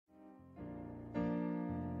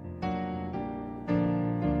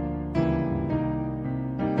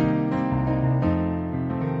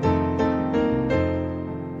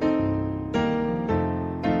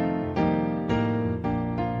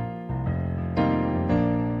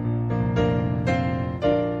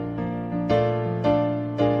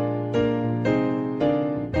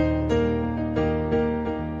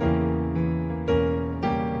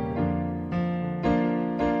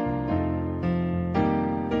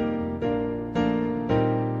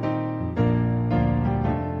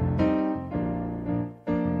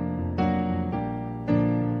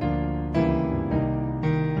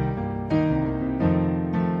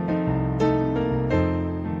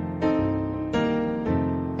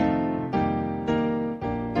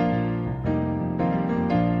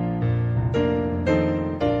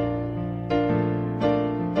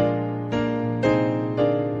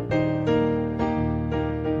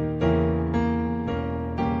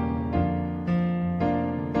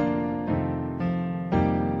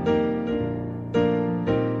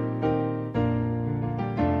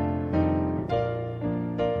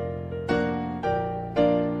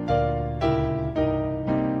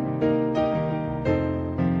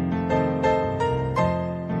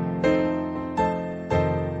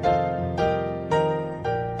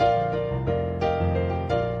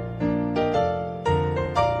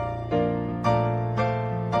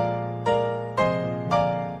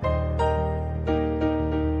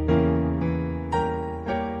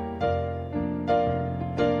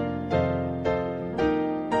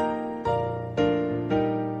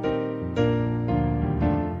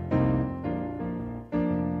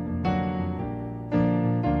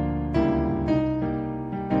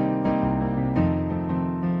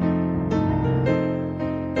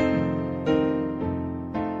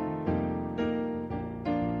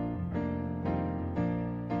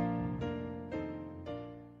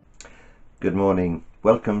Good morning.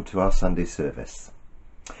 Welcome to our Sunday service.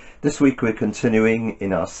 This week we're continuing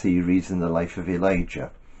in our series in the life of Elijah.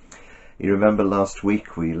 You remember last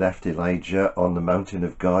week we left Elijah on the mountain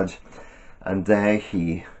of God, and there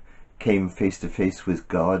he came face to face with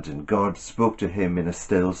God, and God spoke to him in a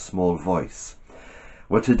still small voice.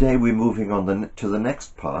 Well, today we're moving on to the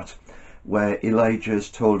next part where Elijah is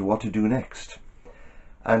told what to do next.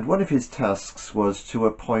 And one of his tasks was to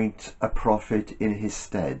appoint a prophet in his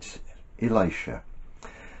stead, Elisha.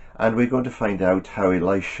 And we're going to find out how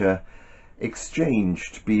Elisha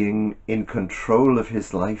exchanged being in control of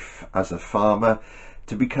his life as a farmer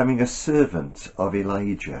to becoming a servant of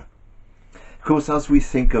Elijah. Of course, as we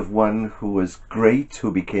think of one who was great,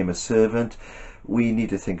 who became a servant, we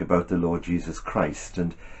need to think about the Lord Jesus Christ.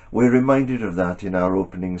 And we're reminded of that in our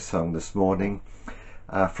opening song this morning.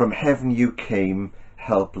 From heaven you came,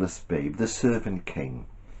 helpless babe, the servant king.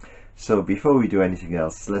 So before we do anything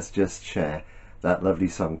else, let's just share that lovely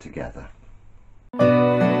song together.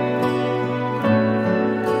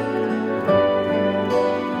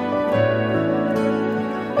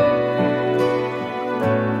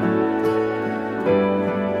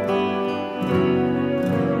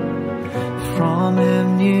 From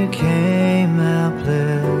him you came,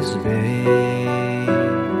 helpless babe,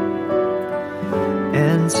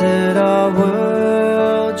 entered our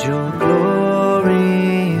world, your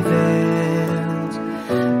glory veiled,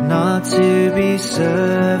 not to be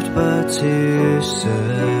served but to serve,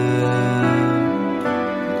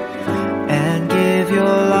 and give your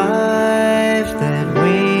life that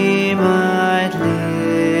we might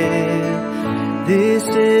live. This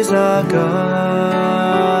is our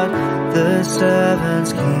God, the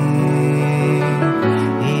servant's King.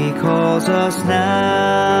 He calls us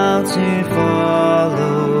now to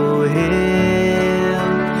follow him,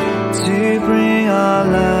 to bring our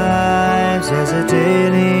lives as a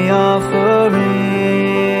daily offering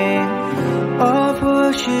of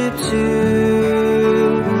worship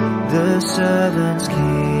to the servant's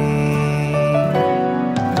King.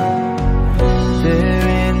 There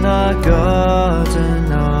in the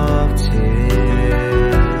garden of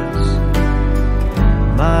tears,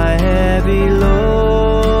 my heavy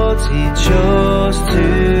load he chose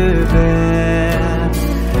to bear.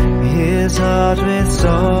 His heart with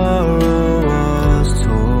sorrow was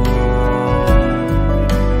torn,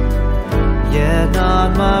 yet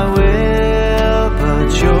not my will but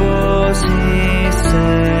yours, he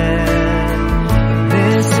said.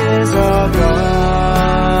 This is our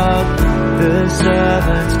God, the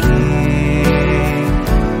servant's King.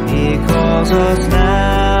 He calls us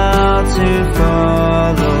now to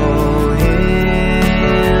follow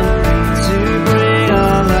him, to bring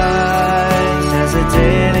our lives as a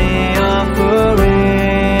daily offering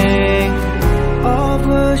of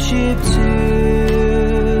worship to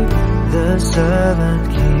the servant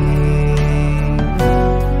King.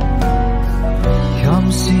 Come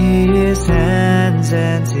see his hands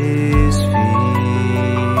and his feet,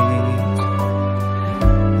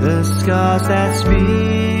 the scars that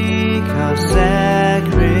speak of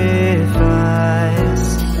sacrifice,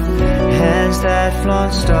 hands that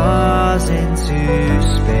flaunt stars into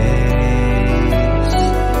space,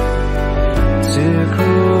 to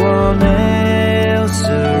cruel nails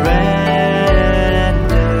surrender.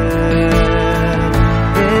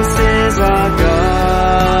 This is our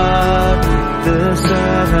God, the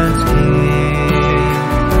servant's King.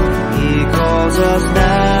 He calls us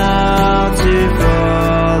now to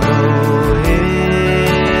follow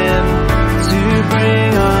him, to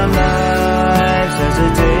bring our lives as a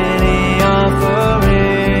daily offering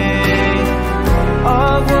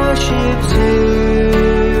of worship to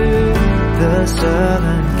the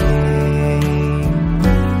servant King.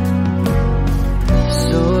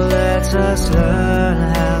 So let us learn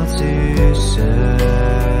how to serve,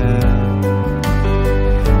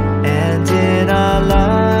 and in our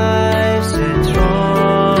lives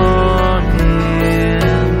enthrone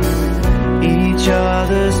him, each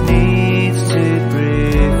other's needs to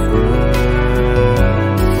prefer,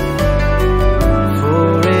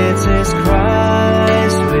 for it is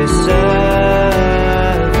Christ we're serving.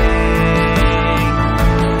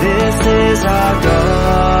 This is our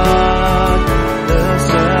God, the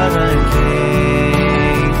servant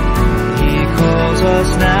King. He calls us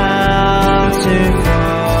now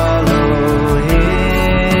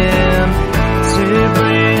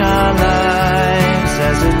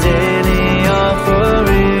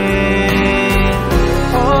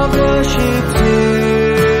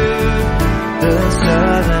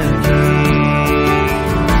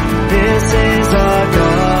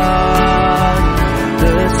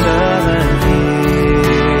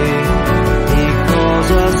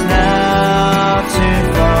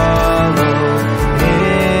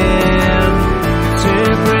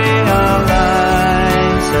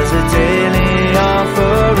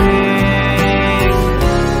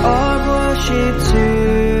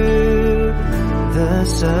the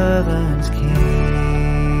servant's king.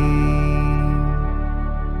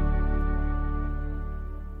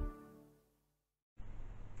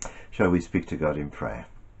 Shall we speak to God in prayer?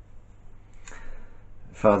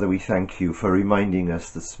 Father, we thank you for reminding us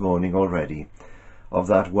this morning already of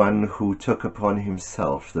that one who took upon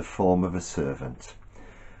himself the form of a servant,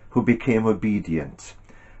 who became obedient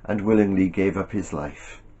and willingly gave up his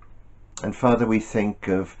life. And Father, we think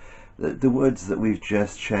of the words that we've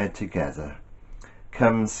just shared together.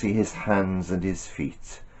 Come, see his hands and his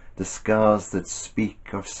feet, the scars that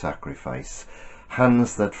speak of sacrifice,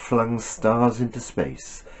 hands that flung stars into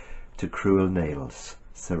space, to cruel nails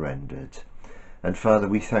surrendered. And Father,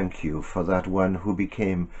 we thank you for that one who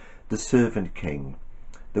became the servant king,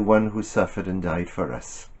 the one who suffered and died for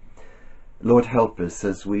us. Lord, help us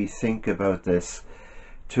as we think about this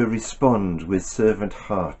to respond with servant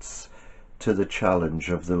hearts to the challenge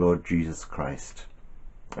of the Lord Jesus Christ.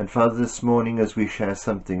 And Father, this morning as we share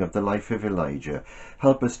something of the life of Elijah,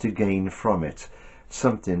 help us to gain from it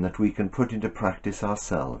something that we can put into practice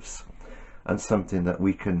ourselves and something that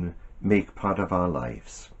we can make part of our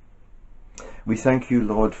lives. We thank you,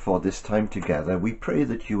 Lord, for this time together. We pray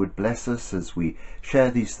that you would bless us as we share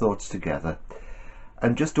these thoughts together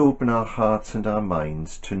and just open our hearts and our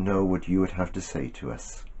minds to know what you would have to say to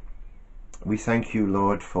us. We thank you,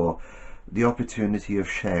 Lord, for the opportunity of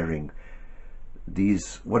sharing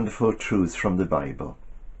these wonderful truths from the Bible.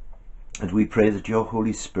 And we pray that your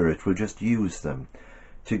Holy Spirit will just use them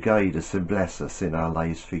to guide us and bless us in our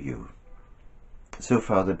lives for you. So,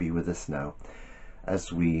 Father, be with us now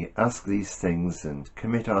as we ask these things and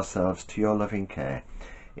commit ourselves to your loving care.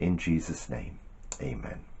 In Jesus' name,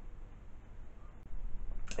 amen.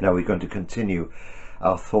 Now we're going to continue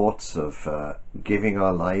our thoughts of giving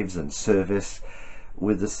our lives and service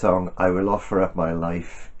with the song, I Will Offer Up My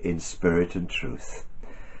Life in Spirit and Truth.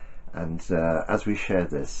 And as we share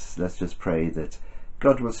this, let's just pray that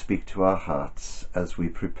God will speak to our hearts as we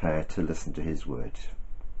prepare to listen to his word.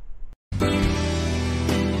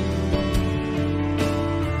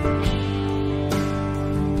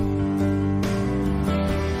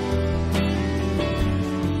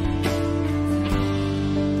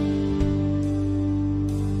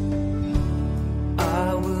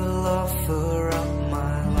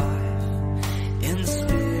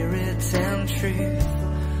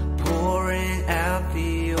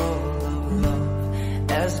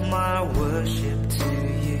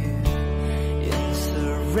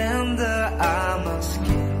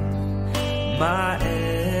 My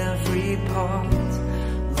every part,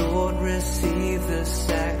 Lord, receive the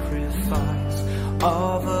sacrifice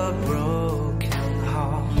of a broken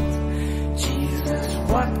heart. Jesus,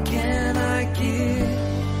 what can I give?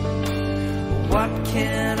 What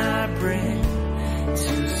can I bring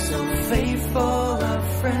to so faithful a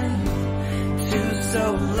friend, to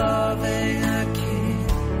so loving a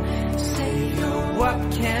King? Savior,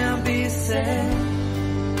 what can be said?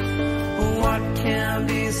 What can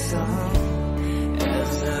be sung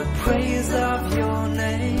as the praise of your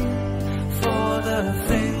name for the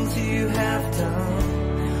things you have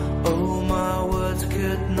done? Oh, my words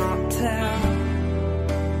could not tell,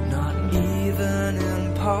 not even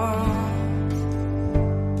in part,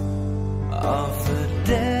 of the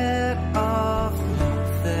debt of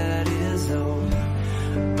love that is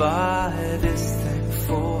owed by this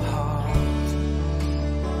thankful heart.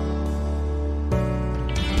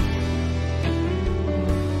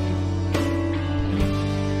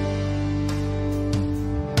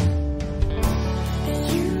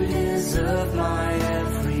 My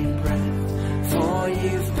every breath, for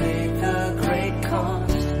you've paid the great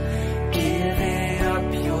cost, giving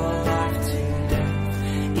up your life to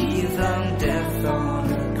death, even death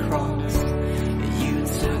on a cross. You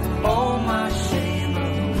took all my shame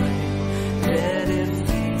away, that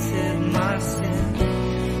defeated my sin.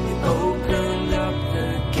 You opened up the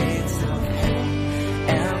gates of hell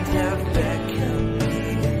and have beckoned me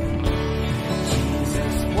in.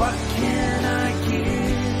 Jesus, what can I give?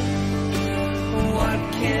 What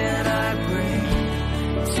can I bring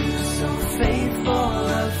to so faithful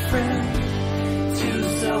a friend, to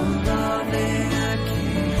so loving a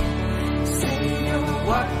King? Savior,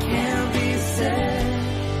 what can be said?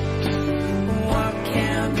 What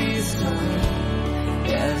can be sung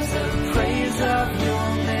as the praise of your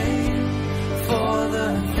name for the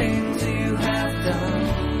things you have done?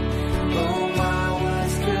 Oh, my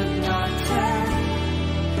words could not tell,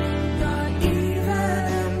 not even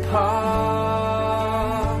in part.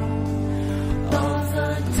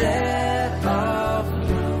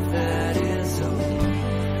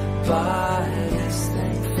 By this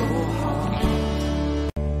thankful heart,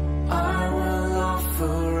 I will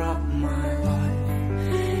offer up my life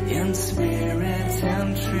in spirit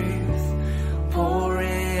and truth,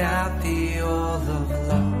 pouring out the oil of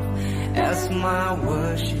love as my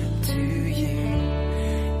worship to you.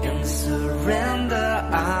 In surrender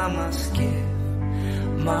I must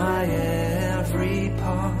give my every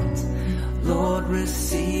part. Lord,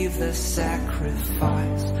 receive the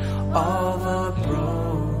sacrifice of a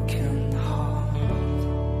broken heart.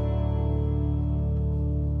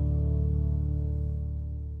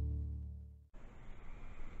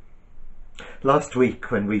 Last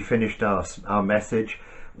week, when we finished our message,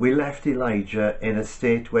 we left Elijah in a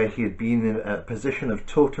state where he had been in a position of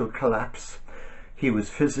total collapse. He was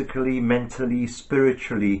physically, mentally,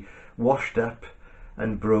 spiritually washed up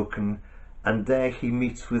and broken, and there he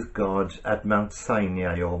meets with God at Mount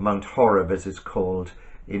Sinai, or Mount Horeb as it's called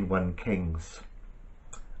in 1 Kings.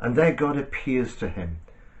 And there God appears to him,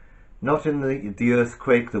 not in the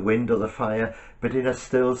earthquake, the wind or the fire, but in a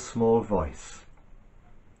still small voice.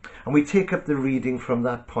 And we take up the reading from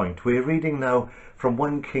that point. We're reading now from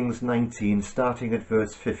 1 Kings 19, starting at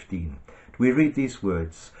verse 15. We read these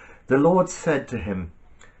words. The Lord said to him,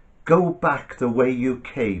 "Go back the way you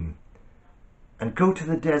came, and go to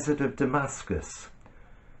the desert of Damascus.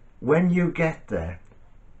 When you get there,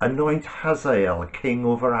 anoint Hazael king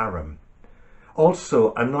over Aram.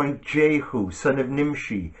 Also anoint Jehu son of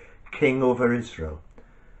Nimshi king over Israel.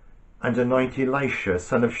 And anoint Elisha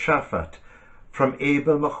son of Shaphat from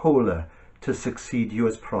Abel Meholah to succeed you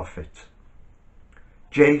as prophet.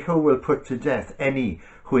 Jehu will put to death any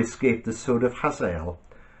who escaped the sword of Hazael,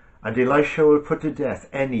 and Elisha will put to death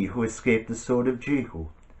any who escaped the sword of Jehu.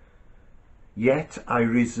 Yet I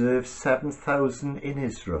reserve 7,000 in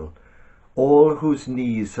Israel, all whose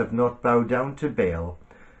knees have not bowed down to Baal,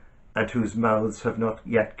 and whose mouths have not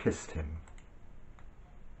yet kissed him."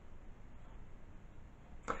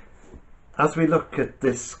 As we look at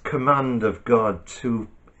this command of God to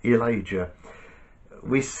Elijah,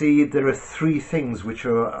 we see there are 3 things which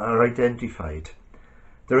are identified.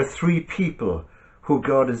 There are 3 people who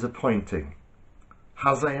God is appointing: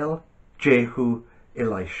 Hazael, Jehu,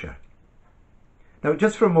 Elisha. Now,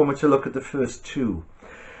 just for a moment to look at the first 2.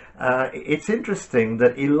 It's interesting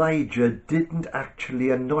that Elijah didn't actually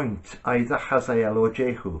anoint either Hazael or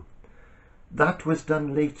Jehu. That was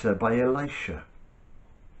done later by Elisha.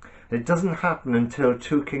 It doesn't happen until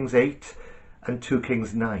 2 Kings 8 and 2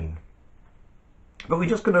 Kings 9. But we're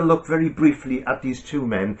just going to look very briefly at these 2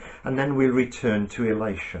 men, and then we'll return to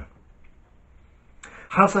Elisha.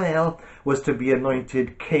 Hazael was to be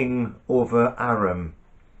anointed king over Aram.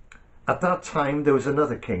 At that time there was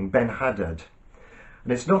another king, Ben-Hadad.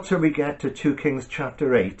 And it's not till we get to 2 Kings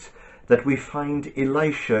chapter 8 that we find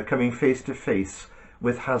Elisha coming face to face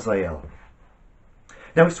with Hazael.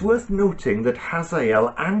 Now it's worth noting that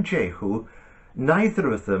Hazael and Jehu,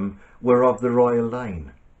 neither of them were of the royal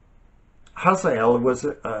line. Hazael was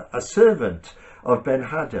a servant of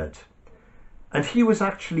Ben-Hadad, and he was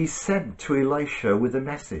actually sent to Elisha with a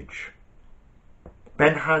message.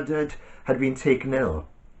 Ben-Hadad had been taken ill,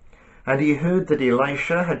 and he heard that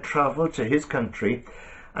Elisha had travelled to his country,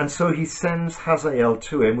 and so he sends Hazael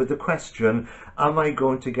to him with the question, "Am I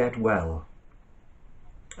going to get well?"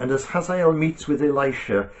 And as Hazael meets with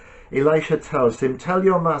Elisha, Elisha tells him, "Tell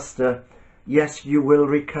your master, yes, you will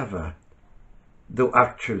recover, though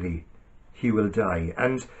actually he will die."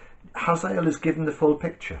 And Hazael is given the full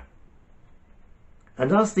picture.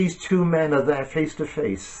 And as these 2 men are there face to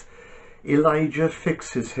face, Elijah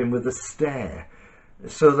fixes him with a stare,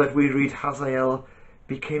 so that we read Hazael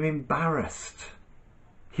became embarrassed.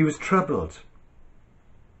 He was troubled.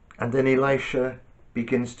 And then Elisha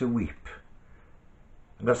begins to weep.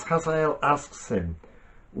 And as Hazael asks him,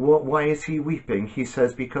 why is he weeping? He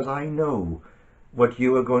says, "Because I know what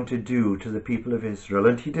you are going to do to the people of Israel."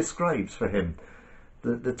 And he describes for him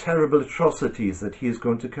the terrible atrocities that he is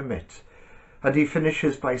going to commit. And he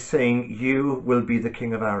finishes by saying, "You will be the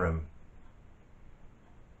king of Aram."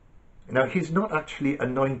 Now, he's not actually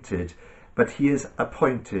anointed, but he is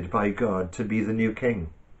appointed by God to be the new king.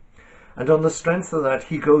 And on the strength of that,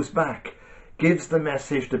 he goes back, gives the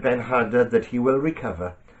message to Ben-Hadad that he will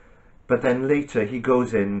recover, but then later he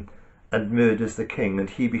goes in and murders the king, and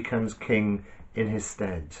he becomes king in his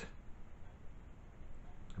stead.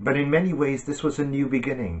 But in many ways, this was a new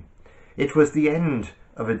beginning. It was the end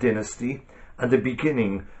of a dynasty and the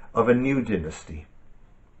beginning of a new dynasty.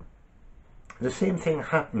 The same thing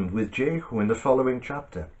happened with Jehu in the following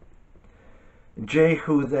chapter.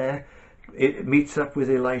 Jehu there meets up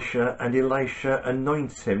with Elisha, and Elisha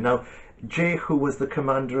anoints him. Now, Jehu was the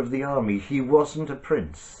commander of the army. He wasn't a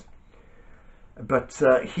prince, but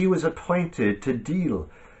he was appointed to deal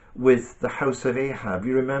with the house of Ahab.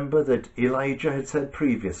 You remember that Elijah had said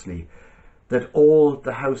previously that all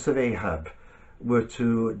the house of Ahab were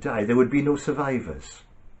to die. There would be no survivors.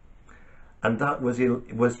 And that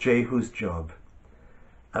was Jehu's job.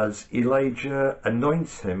 As Elijah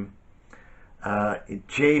anoints him,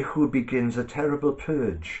 Jehu begins a terrible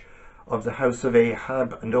purge of the house of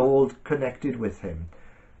Ahab and all connected with him,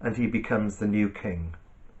 and he becomes the new king.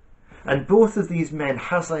 And both of these men,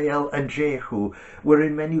 Hazael and Jehu, were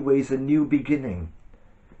in many ways a new beginning.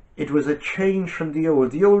 It was a change from the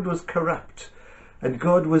old. The old was corrupt, and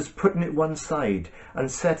God was putting it one side and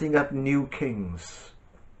setting up new kings.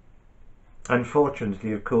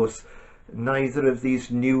 Unfortunately, of course, neither of these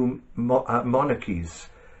new monarchies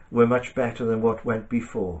were much better than what went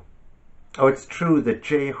before. Oh, it's true that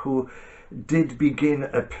Jehu did begin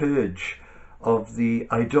a purge of the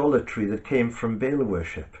idolatry that came from Baal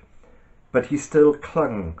worship, but he still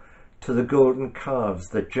clung to the golden calves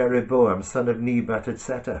that Jeroboam, son of Nebat, had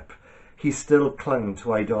set up. He still clung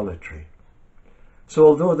to idolatry. So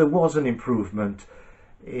although there was an improvement,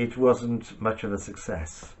 it wasn't much of a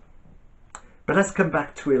success. But let's come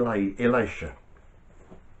back to Elisha.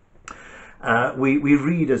 We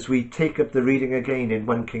read, as we take up the reading again in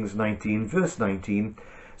 1 Kings 19, verse 19,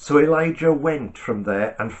 "So Elijah went from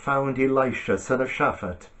there and found Elisha, son of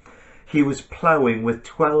Shaphat. He was ploughing with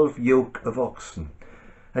 12 yoke of oxen,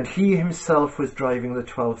 and he himself was driving the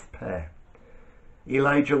 12th pair.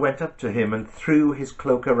 Elijah went up to him and threw his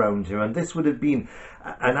cloak around him," and this would have been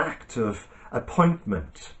an act of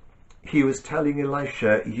appointment. He was telling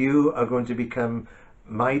Elisha, "You are going to become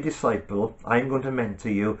my disciple, I'm going to mentor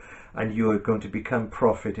you, and you are going to become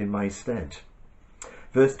prophet in my stead."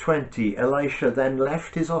 Verse 20, "Elisha then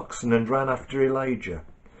left his oxen and ran after Elijah.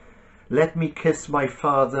 'Let me kiss my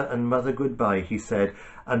father and mother goodbye,' he said,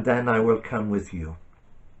 'and then I will come with you.'"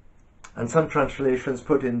 And some translations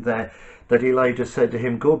put in there that Elijah said to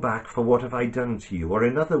him, "Go back, for what have I done to you?" Or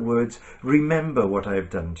in other words, remember what I have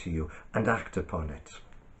done to you and act upon it.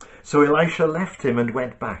 So Elisha left him and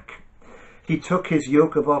went back. He took his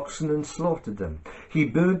yoke of oxen and slaughtered them. He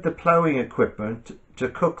burned the ploughing equipment to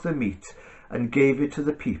cook the meat and gave it to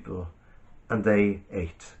the people, and they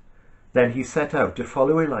ate. Then he set out to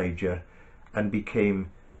follow Elijah and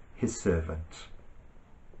became his servant.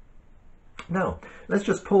 Now, let's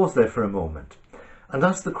just pause there for a moment and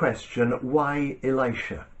ask the question, why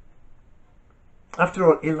Elisha? After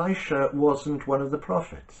all, Elisha wasn't one of the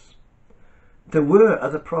prophets. There were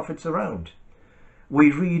other prophets around.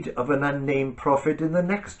 We read of an unnamed prophet in the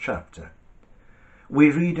next chapter. We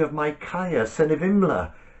read of Micaiah, son of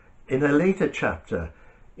Imlah, in a later chapter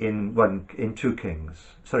in 1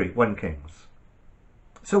 Kings.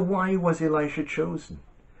 So why was Elisha chosen?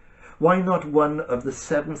 Why not one of the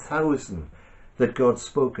 7,000 that God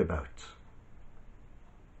spoke about?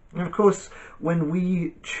 And of course, when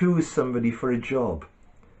we choose somebody for a job,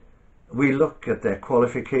 we look at their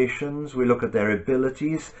qualifications, we look at their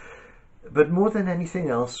abilities, but more than anything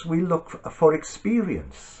else, we look for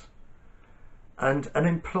experience. And an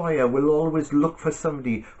employer will always look for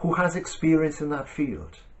somebody who has experience in that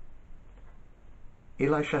field.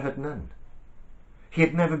 Elisha had none. He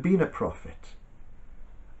had never been a prophet.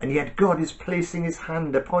 And yet God is placing his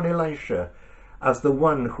hand upon Elisha as the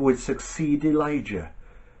one who would succeed Elijah,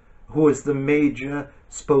 who is the major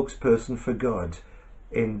spokesperson for God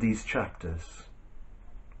in these chapters.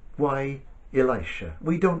 Why Elisha?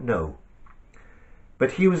 We don't know.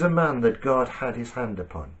 But he was a man that God had his hand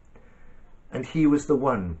upon, and he was the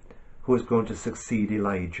one who was going to succeed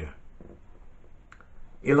Elijah.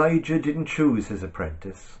 Elijah didn't choose his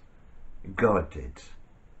apprentice. God did.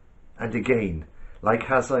 And again, like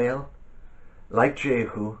Hazael, like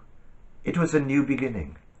Jehu, it was a new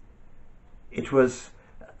beginning. It was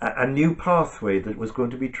a new pathway that was going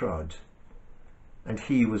to be trod, and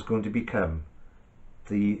he was going to become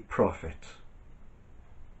the prophet.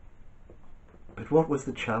 But what was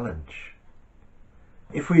the challenge?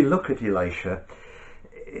 If we look at Elisha,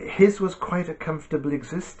 his was quite a comfortable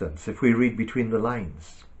existence if we read between the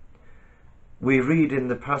lines. We read in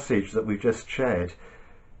the passage that we've just shared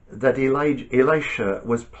that Elisha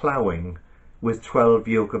was ploughing with 12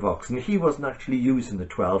 yoke of oxen. He wasn't actually using the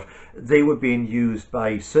 12. They were being used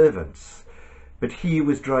by servants, but he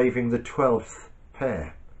was driving the 12th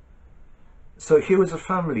pair. So here was a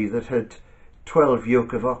family that had 12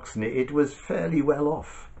 yoke of oxen. It was fairly well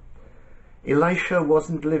off. Elisha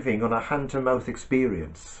wasn't living on a hand-to-mouth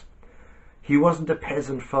experience. He wasn't a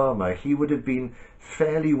peasant farmer. He would have been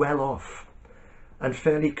fairly well off and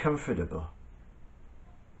fairly comfortable.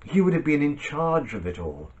 He would have been in charge of it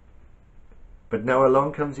all. But now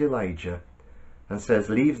along comes Elijah and says,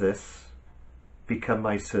 leave this, become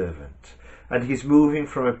my servant. And he's moving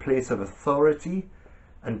from a place of authority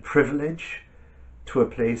and privilege to a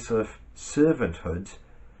place of servanthood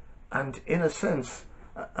and, in a sense,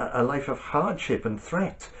 a life of hardship and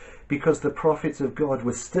threat, because the prophets of God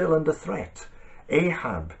were still under threat.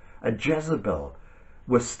 Ahab and Jezebel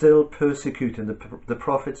were still persecuting the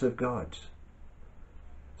prophets of God.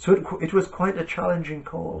 So it was quite a challenging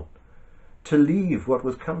call to leave what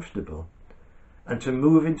was comfortable and to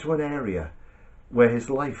move into an area where his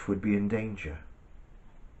life would be in danger.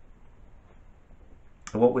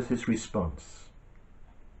 And what was his response?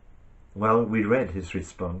 Well, we read his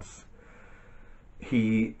response.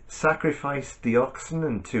 He sacrificed the oxen,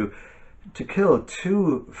 and to kill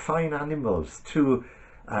 2 fine animals, 2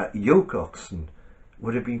 yoke oxen,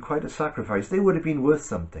 would have been quite a sacrifice. They would have been worth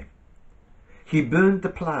something. He burned the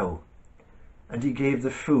plough and he gave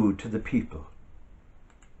the food to the people.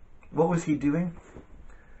 What was he doing?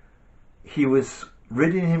 He was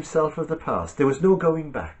ridding himself of the past. There was no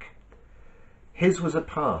going back. His was a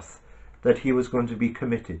path that he was going to be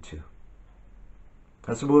committed to.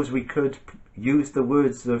 I suppose we could use the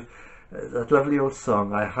words of that lovely old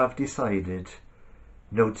song, I have decided,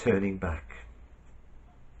 no turning back.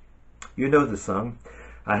 You know the song,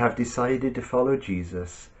 I have decided to follow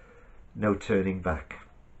Jesus, no turning back.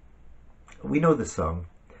 We know the song.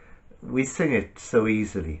 We sing it so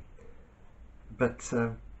easily. But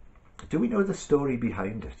do we know the story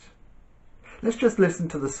behind it? Let's just listen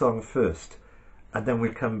to the song first, and then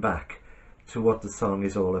we'll come back to what the song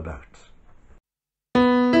is all about.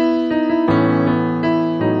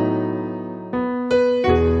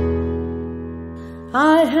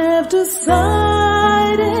 I have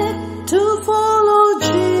decided to follow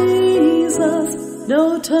Jesus,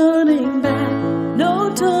 no turning back, no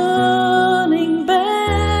turning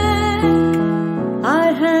back.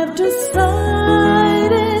 I have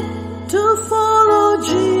decided to follow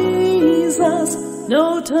Jesus,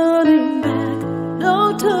 no turning back,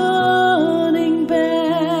 no turning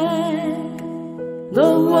back. The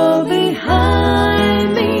world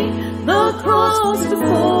behind me, the cross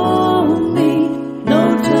before me,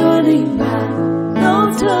 no turning back,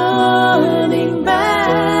 no turning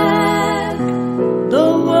back. The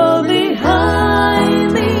world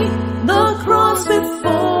behind me, the cross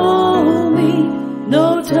before me,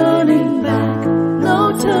 no turning back,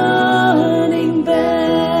 no turning back.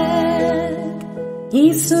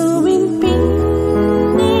 예수인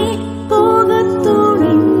빛내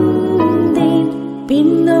보gattunin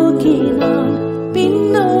빛노기난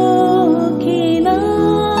빛노기난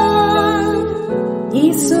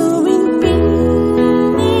예수인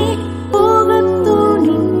빛내 보gattunin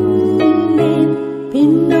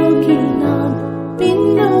빛노기난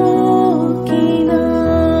빛노기난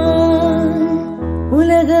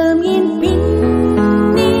우라감인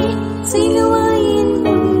빛내 siluain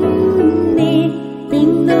문내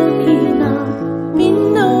빛노기난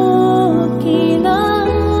빛노기난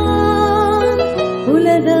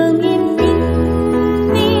우라감인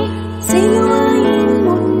빛내 siluain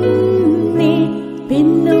문내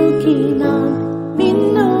빛노기난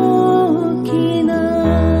빛노기난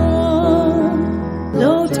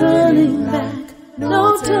No turning back,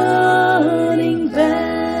 no turning back.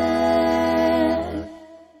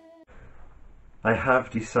 I have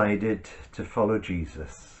decided to follow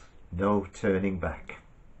Jesus, no turning back.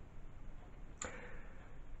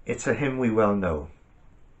 It's a hymn we well know.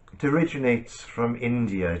 It originates from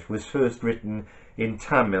India. It was first written in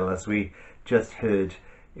Tamil, as we just heard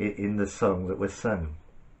in the song that was sung.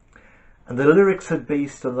 And the lyrics are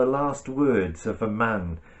based on the last words of a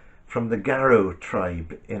man from the Garo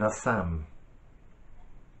tribe in Assam.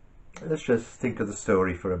 Let's just think of the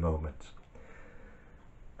story for a moment.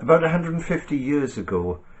 About 150 years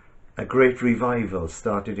ago, a great revival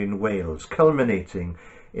started in Wales, culminating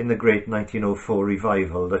in the great 1904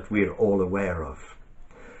 revival that we're all aware of.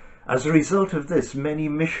 As a result of this, many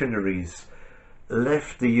missionaries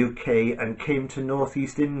left the UK and came to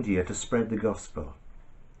northeast India to spread the gospel.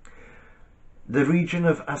 The region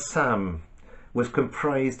of Assam was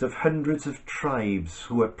comprised of hundreds of tribes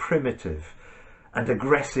who were primitive and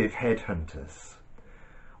aggressive headhunters.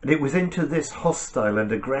 And it was into this hostile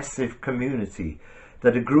and aggressive community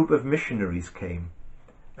that a group of missionaries came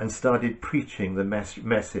and started preaching the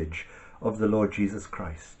message of the Lord Jesus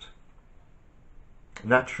Christ.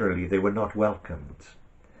 Naturally, they were not welcomed.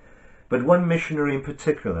 But one missionary in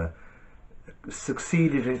particular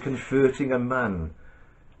succeeded in converting a man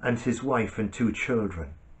and his wife and 2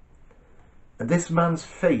 children. And this man's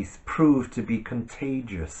faith proved to be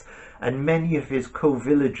contagious, and many of his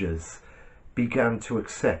co-villagers began to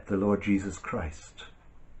accept the Lord Jesus Christ.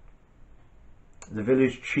 The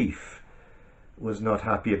village chief was not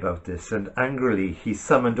happy about this, and angrily he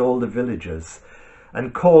summoned all the villagers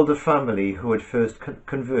and called the family who had first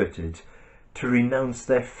converted to renounce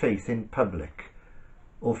their faith in public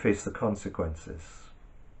or face the consequences.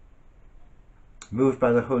 Moved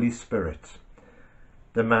by the Holy Spirit,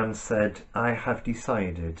 the man said, "I have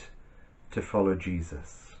decided to follow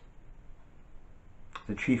Jesus."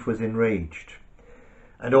 The chief was enraged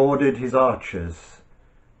and ordered his archers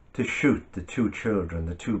to shoot the two children,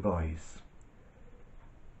 the two boys.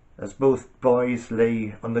 As both boys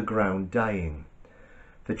lay on the ground dying,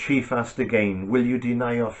 the chief asked again, "Will you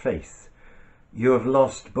deny your faith? You have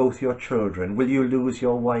lost both your children. Will you lose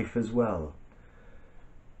your wife as well?"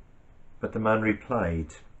 But the man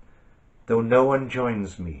replied, "Though no one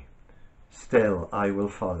joins me, still I will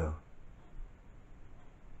follow."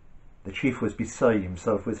 The chief was beside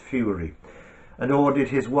himself with fury and ordered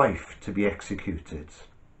his wife to be executed.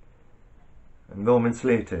 And moments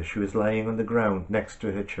later she was lying on the ground next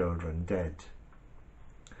to her children, dead.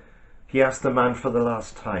 He asked the man for the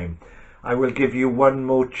last time, "I will give you one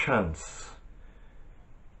more chance.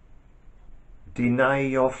 Deny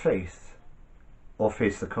your faith or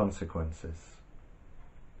face the consequences."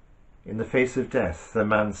 In the face of death, the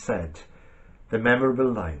man said the memorable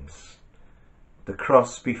lines, "The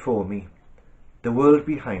cross before me, the world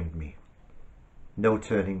behind me, no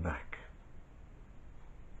turning back."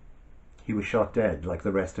 He was shot dead like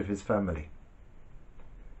the rest of his family.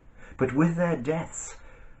 But with their deaths,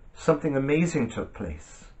 something amazing took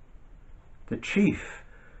place. The chief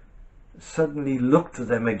suddenly looked at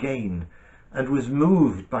them again and was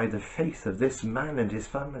moved by the faith of this man and his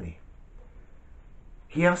family.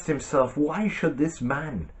 He asked himself, why should this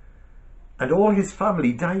man and all his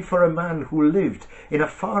family die for a man who lived in a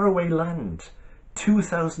faraway land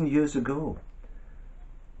 2,000 years ago?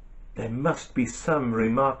 There must be some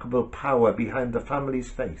remarkable power behind the family's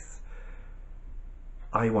faith.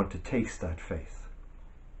 I want to taste that faith.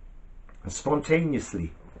 And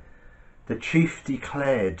spontaneously, the chief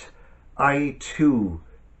declared, "I too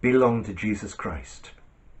belong to Jesus Christ."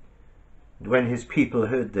 And when his people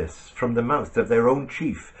heard this from the mouth of their own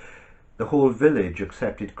chief, the whole village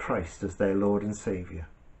accepted Christ as their Lord and Saviour.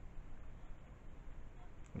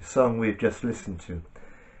 The song we've just listened to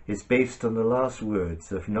is based on the last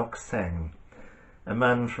words of Nok Seng, a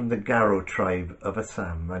man from the Garo tribe of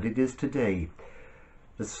Assam, and it is today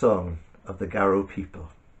the song of the Garo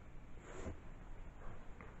people.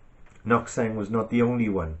 Nok Seng was not the only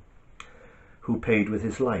one who paid with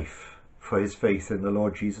his life for his faith in the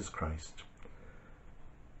Lord Jesus Christ.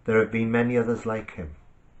 There have been many others like him.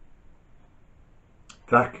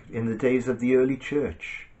 Back in the days of the early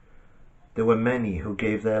church, there were many who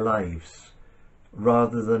gave their lives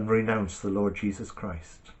rather than renounce the Lord Jesus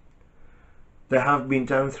Christ. There have been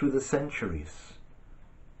down through the centuries.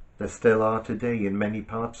 There still are today in many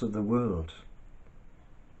parts of the world.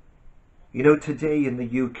 You know, today in the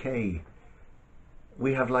UK,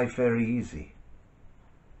 we have life very easy.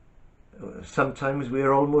 Sometimes we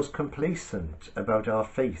are almost complacent about our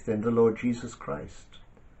faith in the Lord Jesus Christ.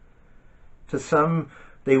 To some,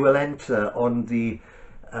 they will enter on the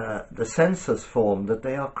census form that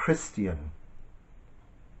they are Christian.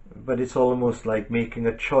 But it's almost like making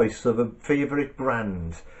a choice of a favourite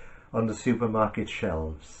brand on the supermarket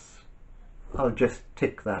shelves. I'll just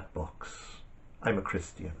tick that box. I'm a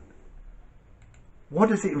Christian. What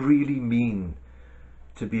does it really mean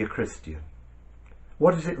to be a Christian?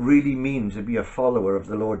 What does it really mean to be a follower of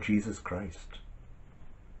the Lord Jesus Christ?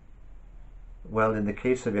 Well, in the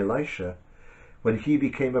case of Elisha, when he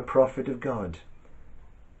became a prophet of God,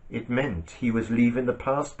 it meant he was leaving the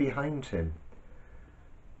past behind him,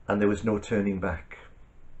 and there was no turning back.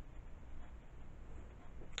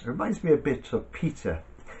 It reminds me a bit of Peter.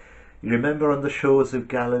 You remember on the shores of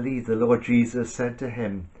Galilee, the Lord Jesus said to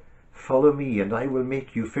him, "Follow me and I will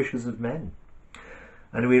make you fishers of men."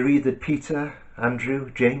 And we read that Peter, Andrew,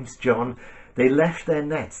 James, John, they left their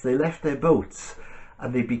nets, they left their boats,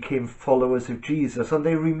 and they became followers of Jesus, and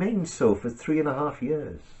they remained so for 3.5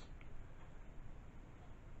 years.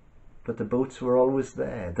 But the boats were always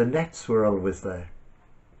there, the nets were always there.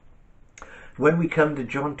 When we come to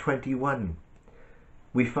John 21,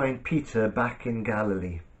 we find Peter back in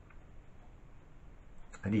Galilee,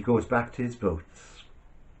 and he goes back to his boats.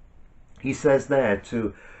 He says there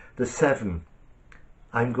to the 7,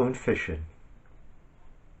 "I'm going fishing."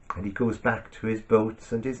 And he goes back to his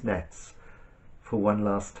boats and his nets for one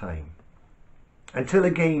last time, until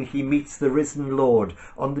again he meets the risen Lord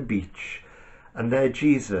on the beach, and there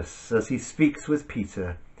Jesus, as he speaks with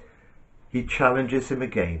Peter, he challenges him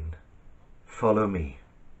again, "Follow me."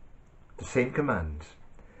 The same command,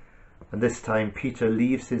 and this time Peter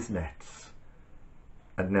leaves his nets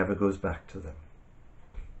and never goes back to them.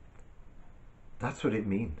 That's what it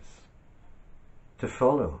means to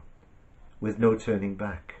follow with no turning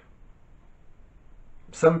back.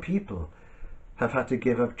 Some people have had to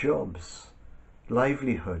give up jobs,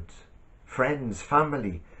 livelihood, friends,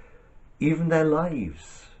 family, even their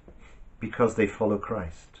lives, because they follow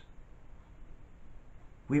Christ.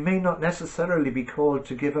 We may not necessarily be called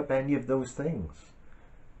to give up any of those things,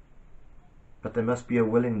 but there must be a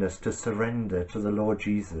willingness to surrender to the Lord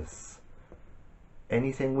Jesus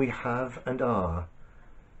anything we have and are,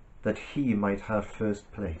 that he might have first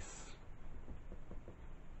place.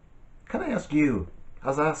 Can I ask you,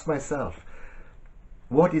 as I ask myself,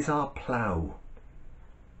 what is our plough?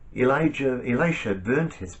 Elisha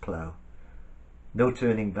burnt his plough. No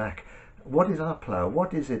turning back. What is our plough?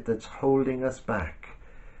 What is it that's holding us back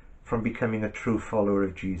from becoming a true follower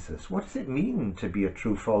of Jesus? What does it mean to be a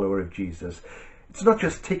true follower of Jesus? It's not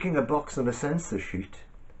just ticking a box on a census sheet.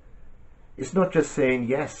 It's not just saying,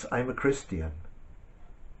 yes, I'm a Christian.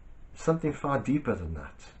 Something far deeper than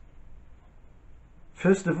that.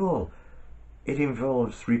 First of all, it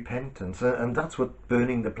involves repentance, and that's what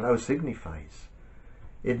burning the plough signifies.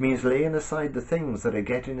 It means laying aside the things that are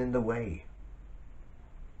getting in the way.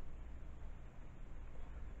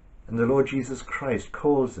 And the Lord Jesus Christ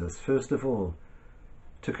calls us, first of all,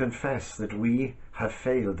 to confess that we have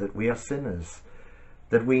failed, that we are sinners,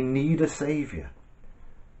 that we need a Saviour,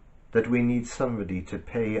 that we need somebody to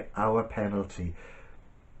pay our penalty.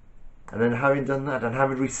 And then having done that, and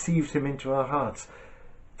having received him into our hearts,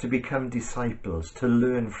 to become disciples, to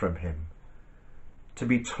learn from him, to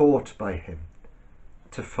be taught by him,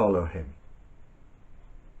 to follow him.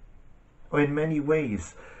 Or in many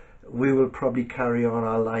ways, we will probably carry on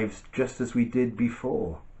our lives just as we did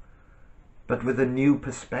before, but with a new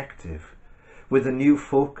perspective, with a new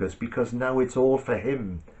focus, because now it's all for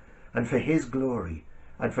him, and for his glory,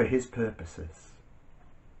 and for his purposes.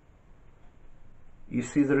 You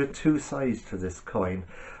see, there are two sides to this coin.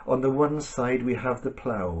 On the one side we have the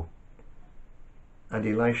plough, and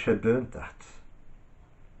Elisha burnt that.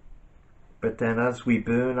 But then as we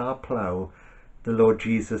burn our plough, the Lord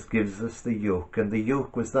Jesus gives us the yoke, and the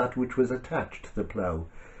yoke was that which was attached to the plough.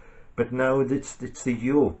 But now it's the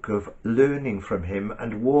yoke of learning from him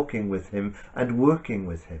and walking with him and working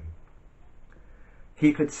with him.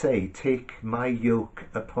 He could say, take my yoke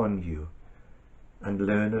upon you and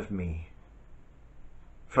learn of me.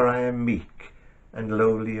 For I am meek and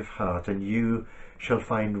lowly of heart, and you shall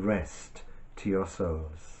find rest to your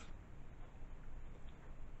souls.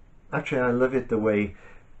 Actually, I love it the way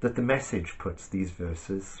that the Message puts these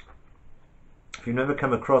verses. If you've never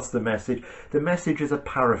come across the Message is a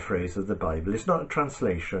paraphrase of the Bible. It's not a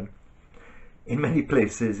translation. In many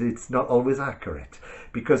places it's not always accurate,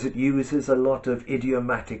 because it uses a lot of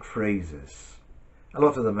idiomatic phrases, a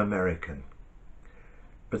lot of them American.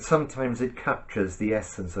 But sometimes it captures the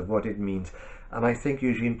essence of what it means. And I think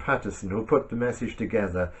Eugene Patterson, who put the Message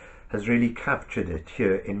together, has really captured it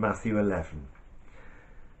here in Matthew 11.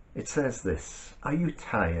 It says this: are you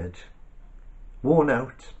tired, worn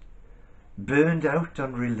out, burned out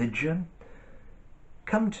on religion?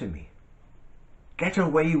 Come to me, get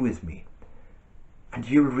away with me, and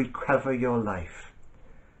you'll recover your life.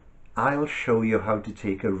 I'll show you how to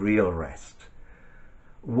take a real rest.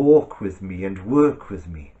 Walk with me and work with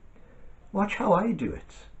me. Watch how I do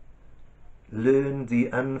it. Learn the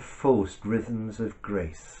unforced rhythms of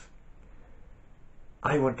grace.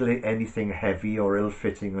 I won't lay anything heavy or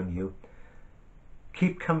ill-fitting on you.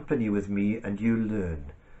 Keep company with me and you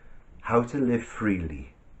learn how to live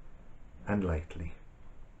freely and lightly.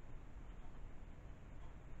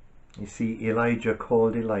 You see, Elijah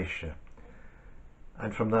called Elisha,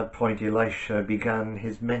 and from that point Elisha began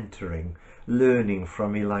his mentoring, learning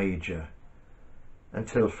from Elijah,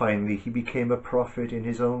 until finally he became a prophet in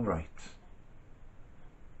his own right.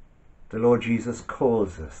 The Lord Jesus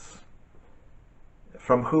calls us,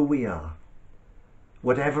 from who we are,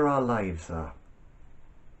 whatever our lives are,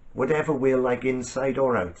 whatever we're like inside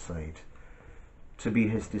or outside, to be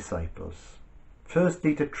his disciples.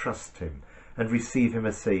 Firstly, to trust him and receive him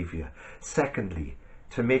as Saviour. Secondly,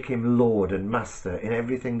 to make him Lord and Master in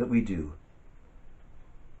everything that we do.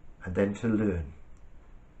 And then to learn,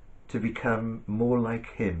 to become more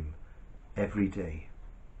like him every day.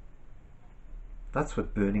 That's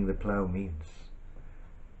what burning the plough means.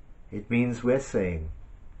 It means we're saying,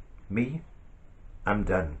 me, I'm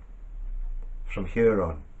done. From here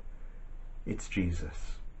on, it's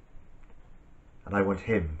Jesus. And I want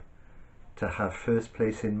him to have first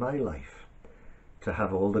place in my life, to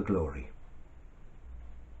have all the glory.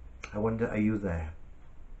 I wonder, are you there?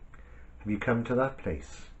 Have you come to that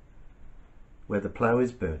place where the plough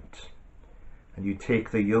is burnt, and you take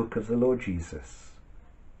the yoke of the Lord Jesus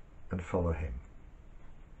and follow him.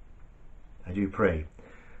 I do pray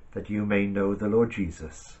that you may know the Lord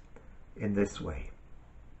Jesus in this way,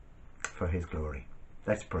 for his glory.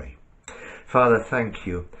 Let's pray. Father, thank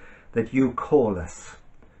you that you call us,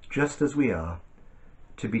 just as we are,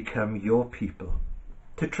 to become your people,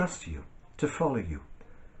 to trust you, to follow you,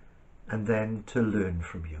 and then to learn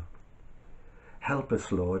from you. Help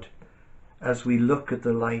us, Lord, as we look at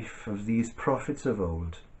the life of these prophets of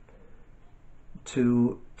old,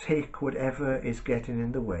 to take whatever is getting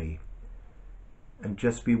in the way and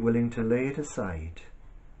just be willing to lay it aside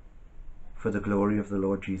for the glory of the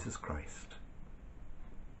Lord Jesus Christ,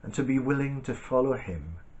 and to be willing to follow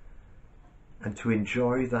him and to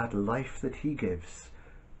enjoy that life that he gives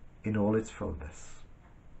in all its fullness.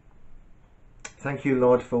 Thank you,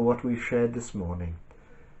 Lord, for what we've shared this morning.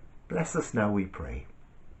 Bless us now, we pray,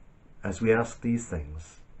 as we ask these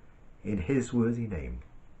things in his worthy name.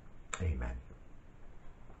 Amen.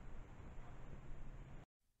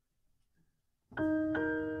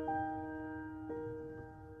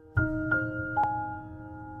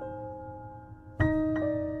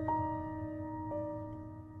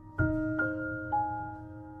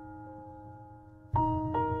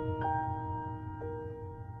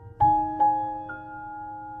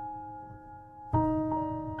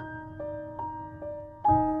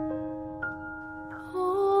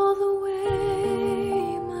 All the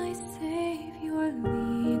way my Savior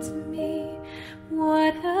leads me.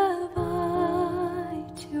 What have I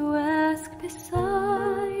to ask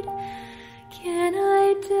beside? Can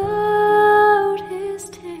I doubt his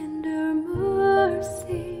tender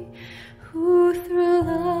mercy, who through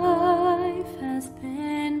life has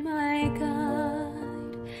been my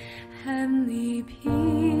guide? Heavenly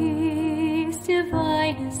peace,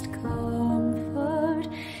 divinest comfort,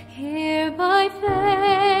 here by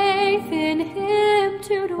faith in him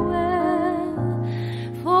to dwell.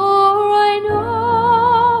 For I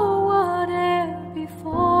know whate'er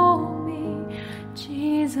befall me,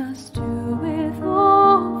 Jesus doeth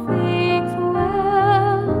all things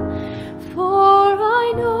well. For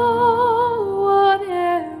I know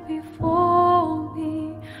whate'er befall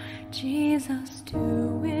me, Jesus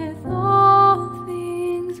doeth all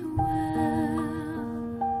things well.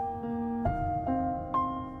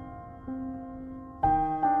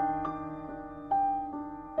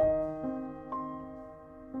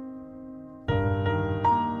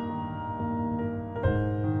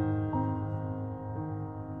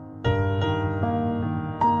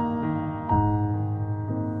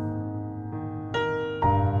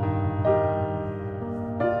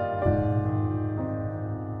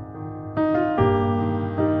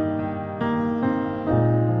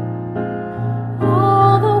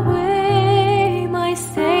 All the way my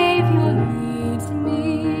Savior leads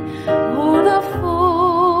me, oh, the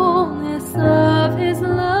fullness of his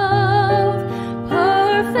love,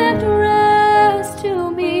 perfect rest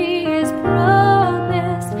to me is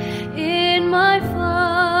promised in my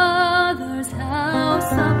Father's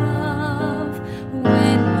house above.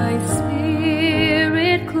 When my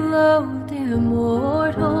spirit clothed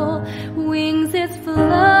immortal wings its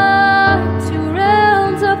flight to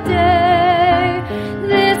realms of day,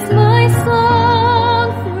 this my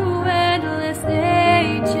song through endless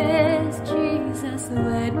ages, Jesus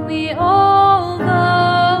led me all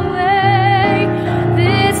the way.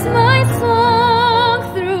 This my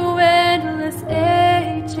song through endless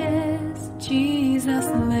ages, Jesus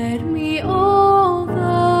led me all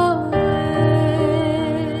the way.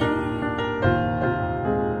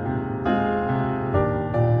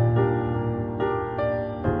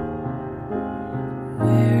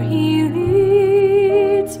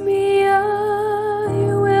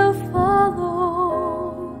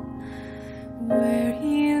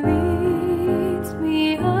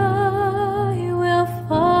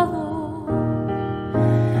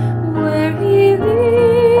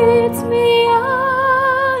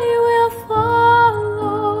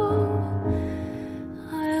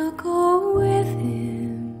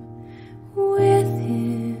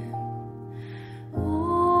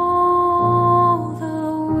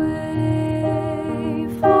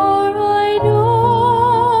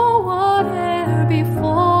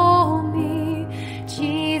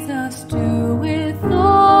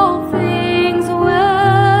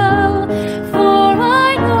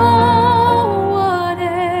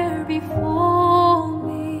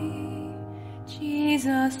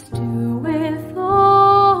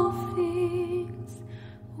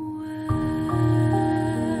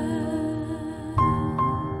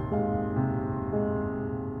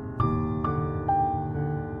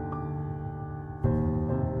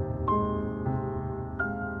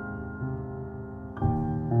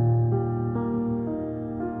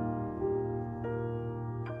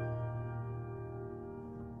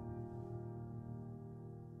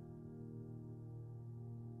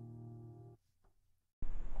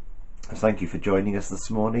 thank you for joining us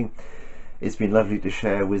this morning. It's been lovely to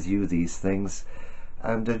share with you these things,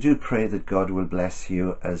 and I do pray that God will bless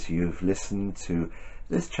you as you've listened to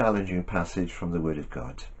this challenging passage from the Word of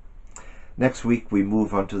God. Next week we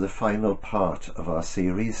move on to the final part of our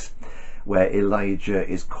series, where Elijah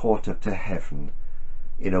is caught up to heaven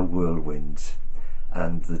in a whirlwind.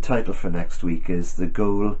 And the title for next week is "The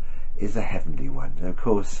Goal is a Heavenly One." And of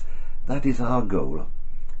course, that is our goal,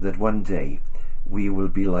 that one day we will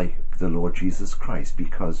be like the Lord Jesus Christ,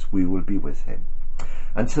 because we will be with him.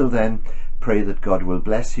 Until then, pray that God will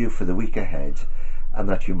bless you for the week ahead, and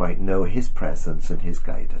that you might know his presence and his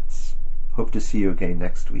guidance. Hope to see you again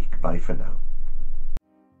next week. Bye for now.